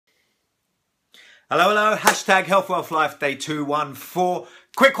Hello, hello. Hashtag Health Wealth Life Day 214.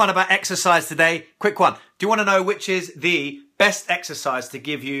 Quick one about exercise today. Quick one. Do you want to know which is the best exercise to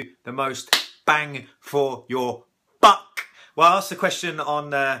give you the most bang for your buck? Well, I asked the question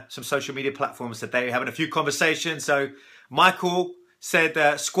on some social media platforms today, having a few conversations. So Michael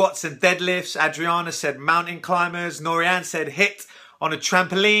said squats and deadlifts. Adriana said mountain climbers. Norianne said hit on a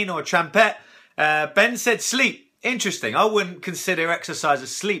trampoline or a trampette. Ben said sleep. Interesting. I wouldn't consider exercise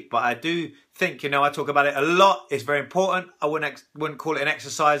as sleep, but I do think, I talk about it a lot. It's very important. I wouldn't call it an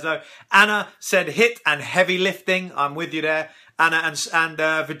exercise though. Anna said hit and heavy lifting. I'm with you there. Anna and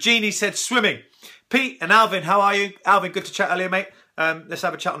Virginie said swimming. Pete and Alvin, how are you? Alvin, good to chat earlier, mate. Let's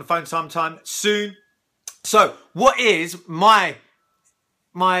have a chat on the phone sometime soon. So, what is my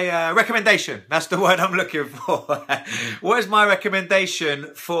recommendation? That's the word I'm looking for. What is my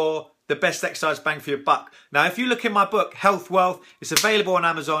recommendation for the best exercise bang for your buck? Now, if you look in my book, Health Wealth, it's available on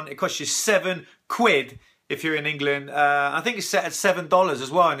Amazon. It costs you £7 if you're in England. I think it's set at $7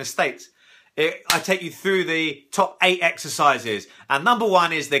 as well in the States. I take you through the top 8 exercises. And number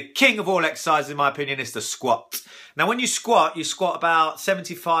 1 is the king of all exercises, in my opinion, is the squat. Now, when you squat about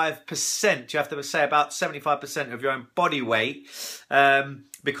 75%. You have to say about 75% of your own body weight.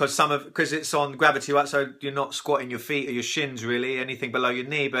 Because it's on gravity, right? So you're not squatting your feet or your shins, really, anything below your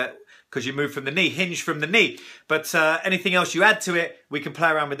knee, but because you move from the knee, hinge from the knee. But anything else you add to it, we can play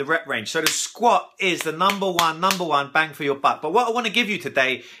around with the rep range. So the squat is the number one bang for your buck. But what I want to give you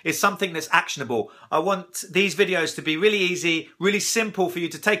today is something that's actionable. I want these videos to be really easy, really simple for you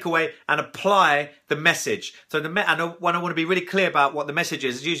to take away and apply the message. So I want to be really clear about what the message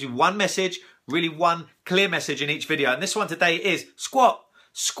is. It's usually one message, really one clear message in each video. And this one today is squat.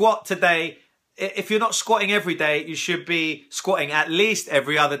 Squat today. If you're not squatting every day, you should be squatting at least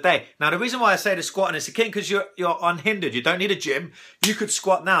every other day. Now, the reason why I say the squatting is the king, because you're unhindered. You don't need a gym. You could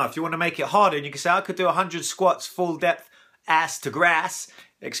squat now if you want to make it harder. And you can say, I could do 100 squats, full depth, ass to grass.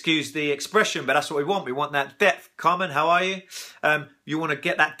 Excuse the expression, but that's what we want. We want that depth. Carmen, how are you? You want to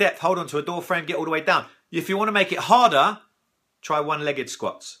get that depth. Hold on to a door frame, get all the way down. If you want to make it harder, try one-legged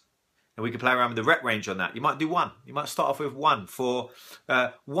squats. And we can play around with the rep range on that. You might do one. You might start off with one for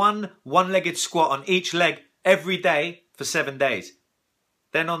one-legged squat on each leg every day for 7 days.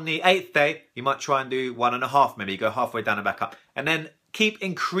 Then on the 8th day, you might try and do 1.5. Maybe you go halfway down and back up. And then keep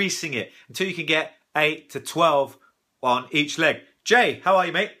increasing it until you can get 8 to 12 on each leg. Jay, how are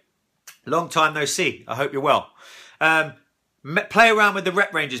you, mate? Long time no see. I hope you're well. Play around with the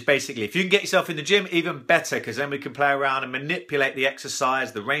rep ranges, basically. If you can get yourself in the gym, even better, because then we can play around and manipulate the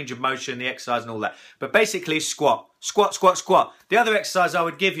exercise, the range of motion, the exercise and all that. But basically, squat. Squat, squat, squat. The other exercise I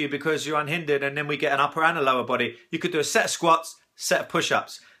would give you, because you're unhindered and then we get an upper and a lower body, you could do a set of squats, set of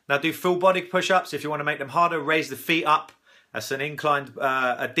push-ups. Now do full body push-ups. If you want to make them harder, raise the feet up. That's an inclined,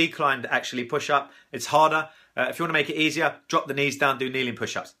 a declined actually push-up. It's harder. If you want to make it easier, drop the knees down, do kneeling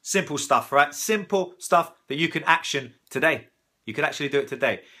push-ups. Simple stuff, right? Simple stuff that you can action today. You can actually do it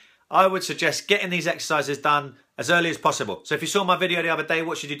today. I would suggest getting these exercises done as early as possible. So if you saw my video the other day,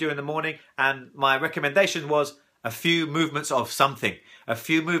 what should you do in the morning? And my recommendation was a few movements of something. A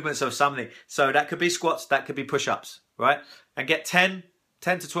few movements of something. So that could be squats, that could be push-ups, right? And get 10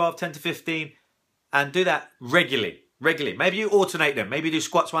 to 12, 10 to 15, and do that regularly. Maybe you alternate them. Maybe you do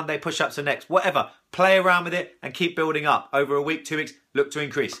squats one day, push-ups the next, whatever. Play around with it and keep building up. Over a week, 2 weeks, look to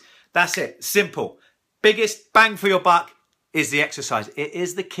increase. That's it. Simple. Biggest bang for your buck is the exercise. It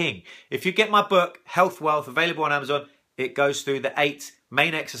is the king. If you get my book, Health Wealth, available on Amazon, it goes through the 8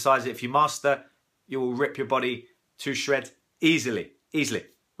 main exercises. If you master, you will rip your body to shreds easily. Easily.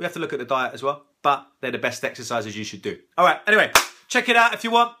 We have to look at the diet as well, but they're the best exercises you should do. All right, anyway, check it out if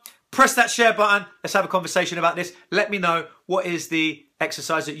you want. Press that share button. Let's have a conversation about this. Let me know what is the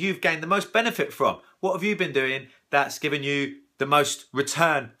exercise that you've gained the most benefit from. What have you been doing that's given you the most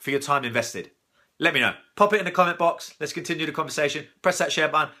return for your time invested? Let me know. Pop it in the comment box. Let's continue the conversation. Press that share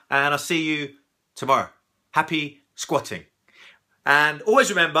button and I'll see you tomorrow. Happy squatting. And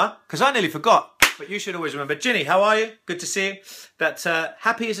always remember, because I nearly forgot, but you should always remember, Ginny, how are you? Good to see you. That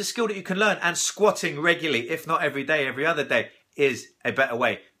happy is a skill that you can learn, and squatting regularly, if not every day, every other day, is a better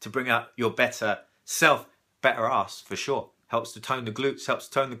way to bring out your better self, better ass for sure. Helps to tone the glutes, helps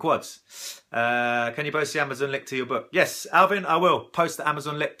to tone the quads. Can you post the Amazon link to your book? Yes, Alvin, I will post the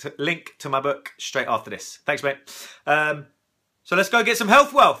Amazon link to my book straight after this. Thanks, mate. So let's go get some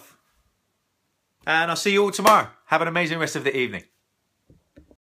health wealth. And I'll see you all tomorrow. Have an amazing rest of the evening.